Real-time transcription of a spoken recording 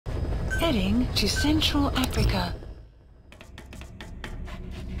Heading to Central Africa.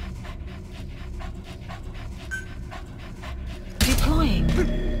 Deploying.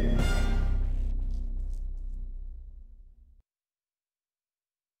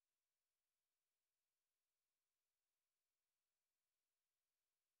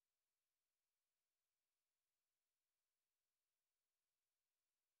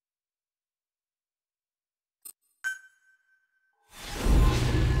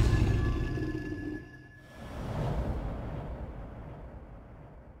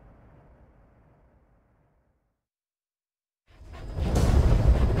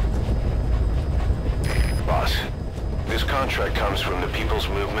 This contract comes from the People's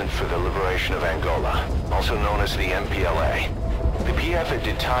Movement for the Liberation of Angola, also known as the MPLA. The PF at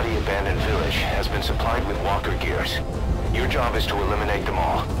Ditati Abandoned Village has been supplied with walker gears. Your job is to eliminate them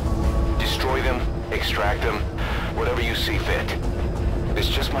all. Destroy them, extract them, whatever you see fit. This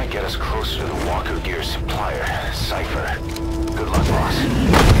just might get us closer to the walker gear supplier, Cypher. Good luck,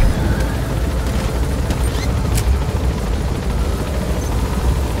 boss.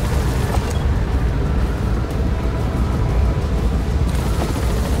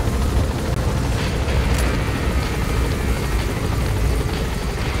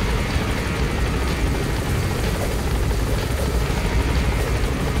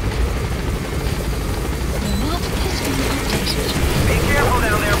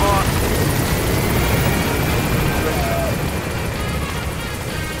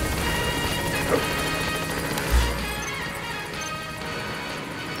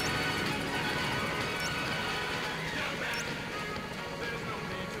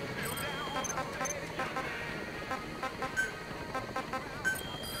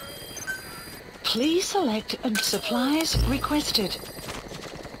 Please select supplies requested.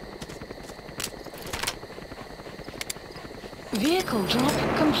 Vehicle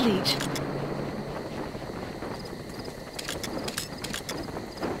drop complete.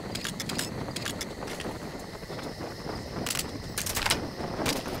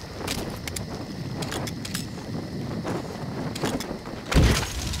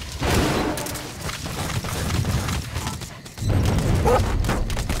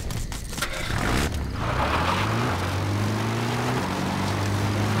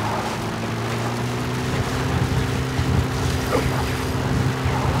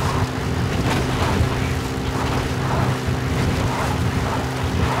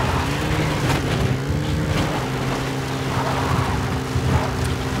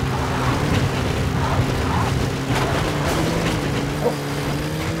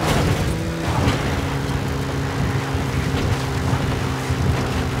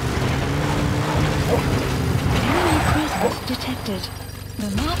 Detected.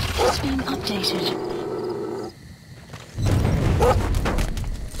 The map has been updated.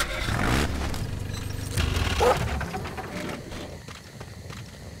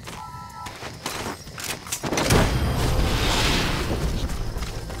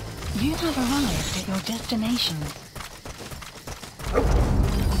 You have arrived at your destination.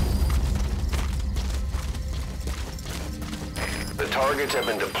 The targets have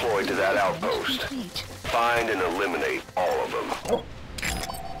been deployed to that outpost. Find and eliminate all of them.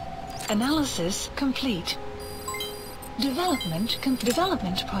 Analysis complete. Development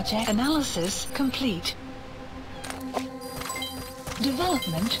project analysis complete.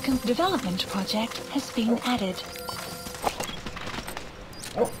 Development project has been added.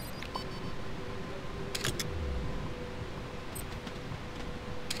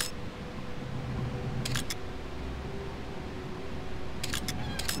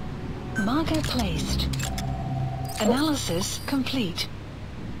 Marker placed. Analysis complete.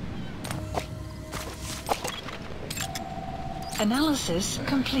 Analysis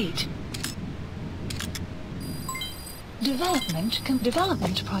complete. Development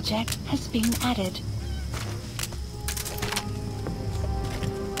project has been added.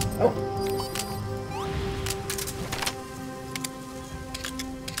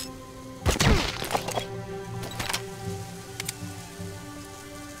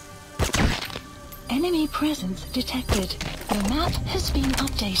 Enemy presence detected. The map has been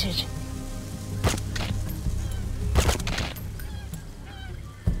updated.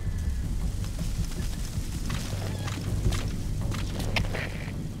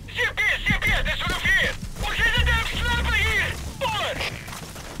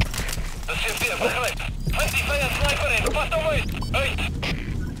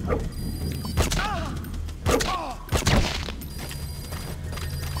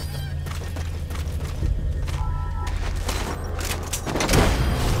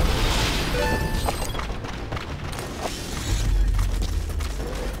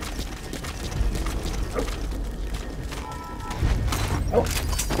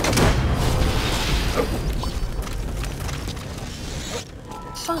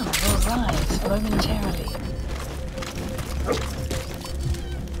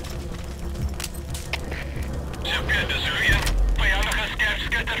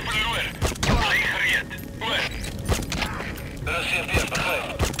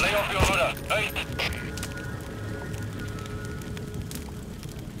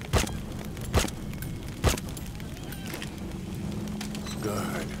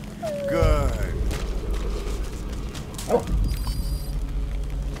 Good. Good. Oh.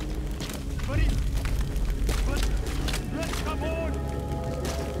 Buddy. Let's come on.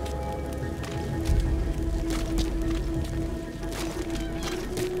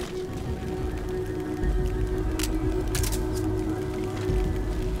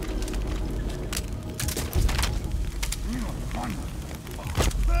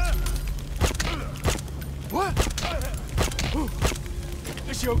 What?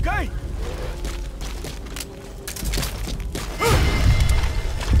 Is she okay?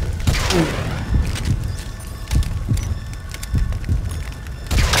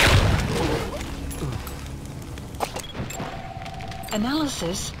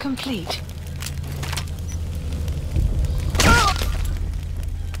 Analysis complete.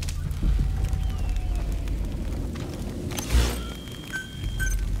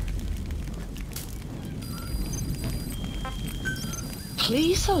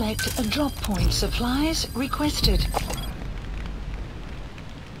 Please select a drop point. Supplies requested.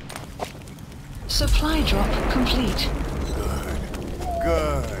 Supply drop complete. Good.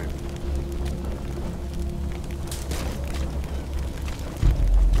 Good.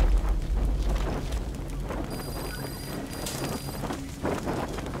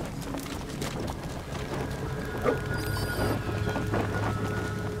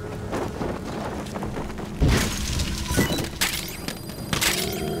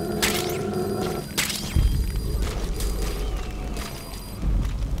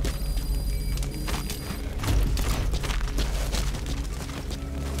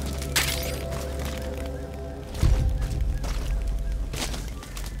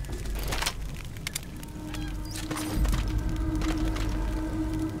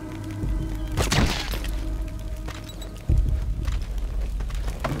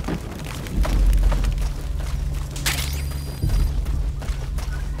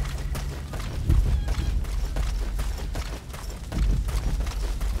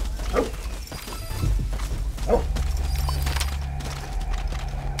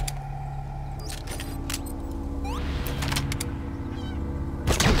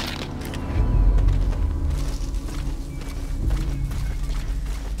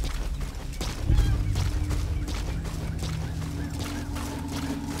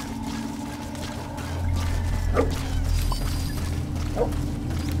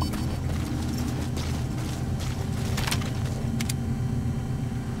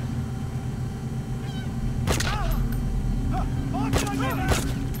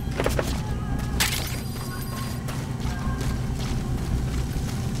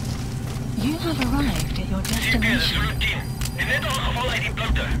 You have arrived at your destination. In dit geval uit die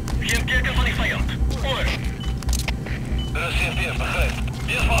blote. Geen teken van die vijand. Oor. CSDF, begrijp.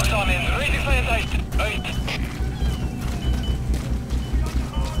 Wees waakzaam en rijd die vijand uit. Uit.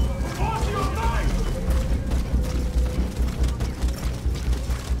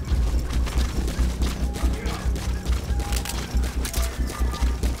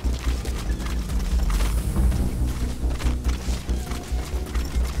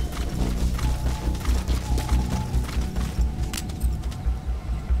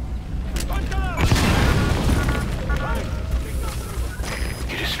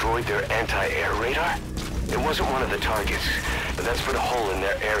 Their anti-air radar? It wasn't one of the targets, but that's for the hole in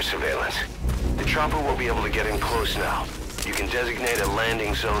their air surveillance. The chopper will be able to get in close now. You can designate a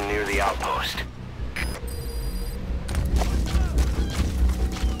landing zone near the outpost.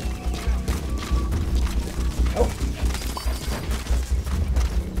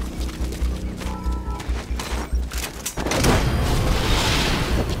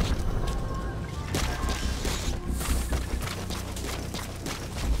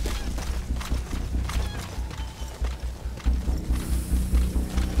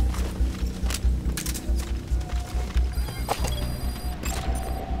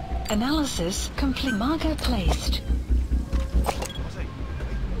 Analysis complete. Marker placed.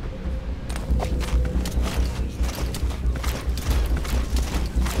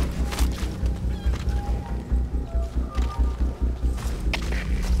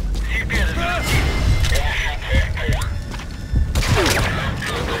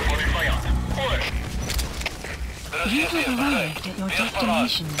 You have arrived at your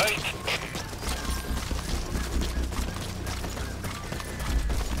destination.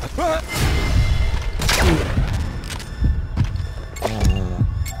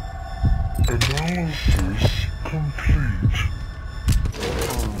 Analysis complete.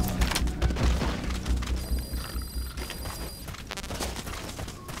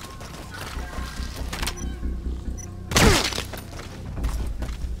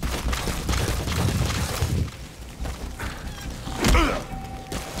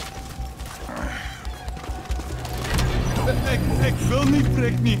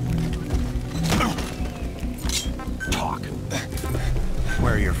 Break me. Talk.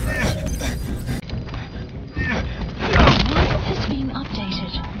 Where are your friends? The map has been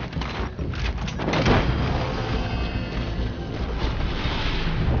updated.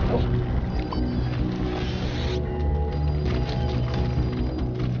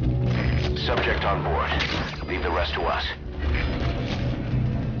 Subject on board. Leave the rest to us.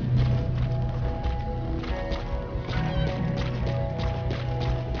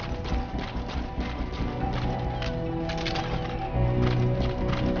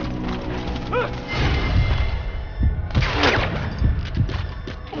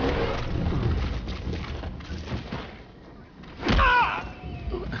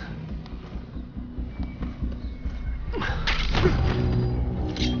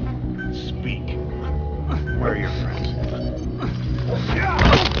 Speak. Where are your friends?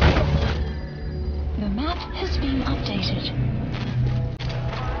 The map has been updated.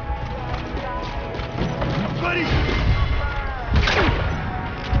 Buddy!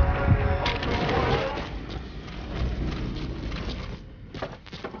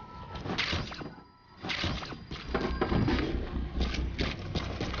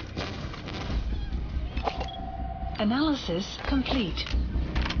 Analysis complete.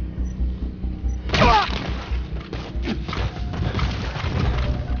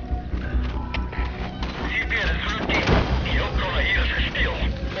 Hier weer het routine. Die hulpbronnen hier is stil.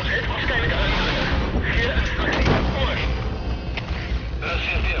 Ons heeft waarschijnlijk uitdrukken. Geen instructie. Oor. Dat is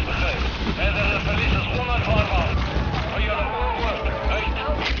hier begrepen. Verdere verlies is onaanvaardbaar. Voor jullie oorworst. Uit.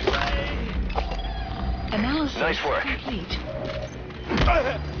 Analysis Nice work. complete.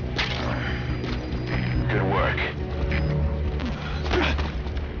 Good work.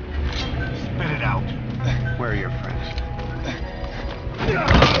 Spit it out. Where are your friends?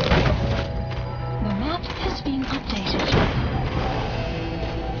 The map has been updated.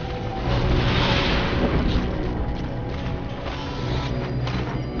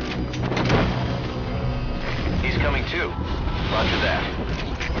 He's coming too. Roger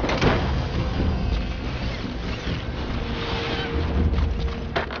that.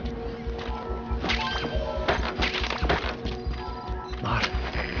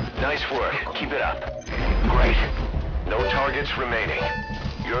 Nice work. Keep it up. Great. No targets remaining.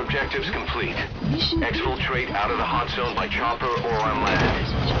 Your objective's complete. Mission Exfiltrate out of the hot zone by chopper or on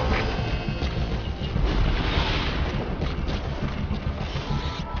land.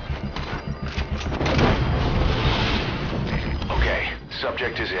 Okay,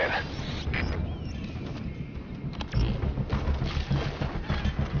 subject is in.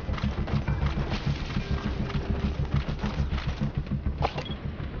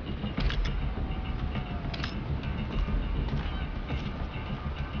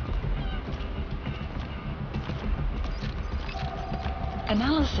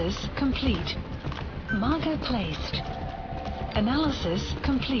 Analysis complete. Marker placed. Analysis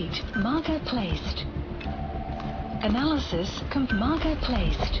complete. Marker placed. Analysis marker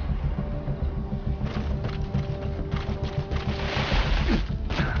placed.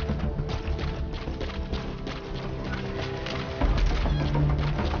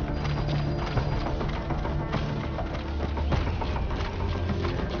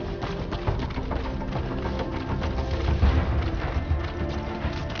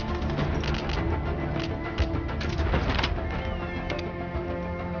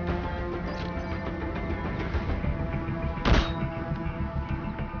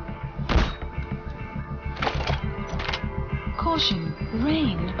 Caution,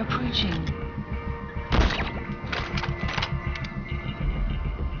 rain approaching.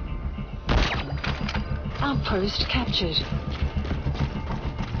 Outpost captured.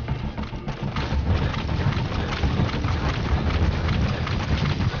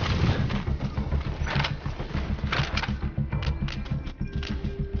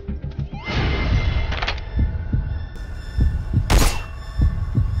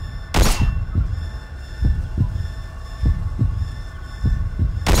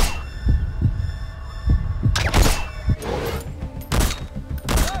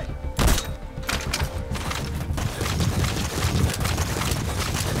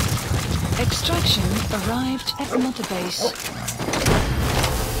 Extraction arrived at Mother Base.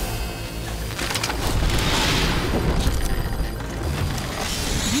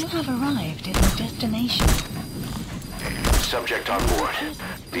 You have arrived at your destination. Subject on board.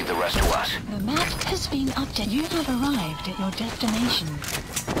 Leave the rest to us. The map has been updated. You have arrived at your destination.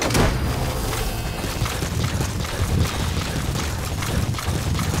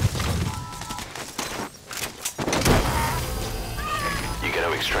 You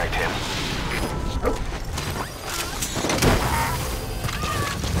gotta extract him.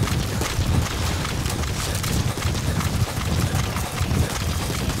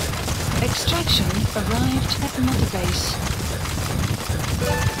 Extraction arrived at Mother Base.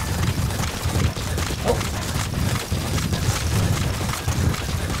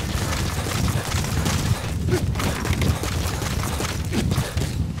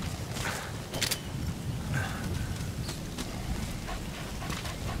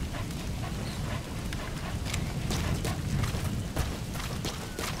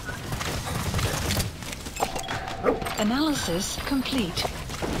 Analysis complete.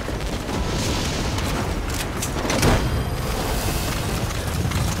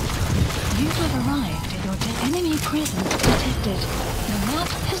 You have arrived at your enemy presence detected. The map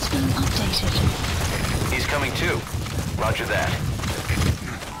has been updated. He's coming too. Roger that.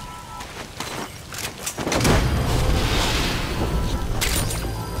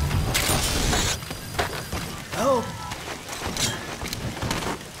 Oh.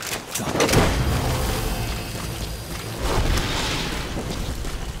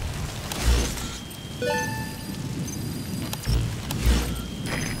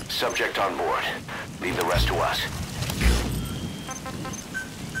 Subject on board. Leave the rest to us.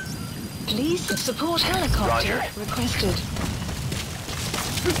 Please support helicopter Roger. requested.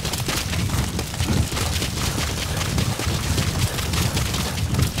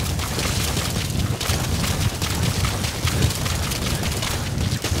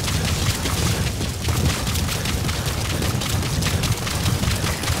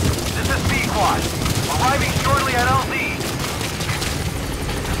 This is B-Quad. Arriving shortly at LZ.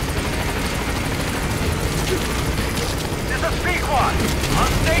 This is B-Quad. On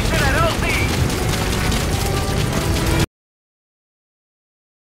station at LZ.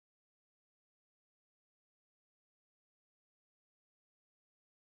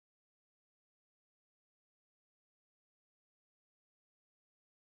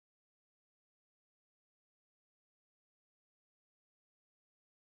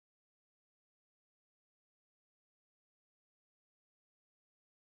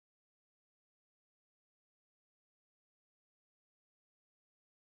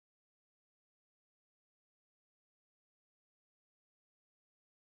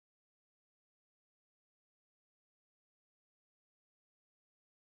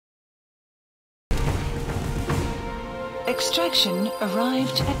 Extraction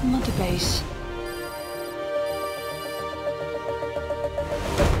arrived at Mother Base.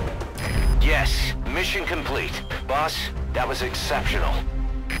 Yes, mission complete. Boss, that was exceptional.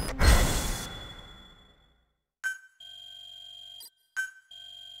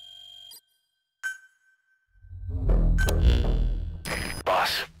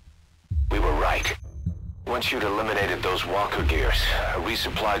 Boss, we were right. Once you'd eliminated those walker gears, a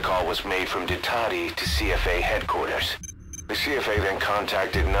resupply call was made from Ditati to CFA headquarters. The CFA then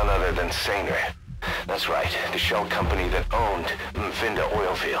contacted none other than Saner. That's right, the shell company that owned Nvidia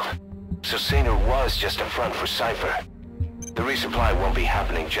Oilfield. So Saner was just a front for Cypher. The resupply won't be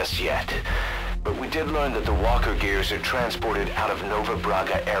happening just yet. But we did learn that the walker gears are transported out of Nova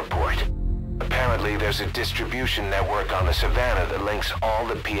Braga Airport. Apparently there's a distribution network on the Savannah that links all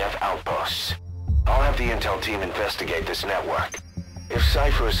the PF outposts. I'll have the intel team investigate this network. If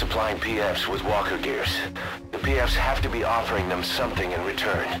Cypher is supplying PFs with walker gears, the PFs have to be offering them something in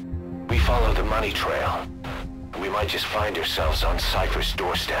return. We follow the money trail. We might just find ourselves on Cypher's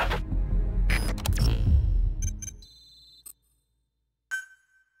doorstep.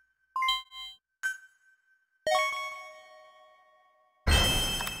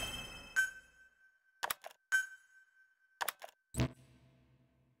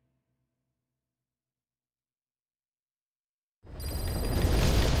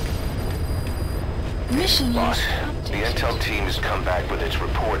 Mission Boss, list the updated. intel team has come back with its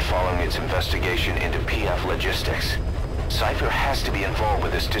report following its investigation into PF logistics. Cypher has to be involved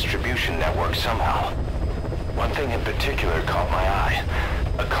with this distribution network somehow. One thing in particular caught my eye.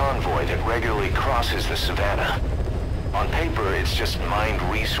 A convoy that regularly crosses the Savannah. On paper, it's just mined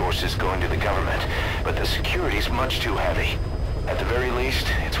resources going to the government, but the security's much too heavy. At the very least,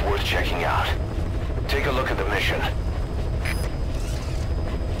 it's worth checking out. Take a look at the mission.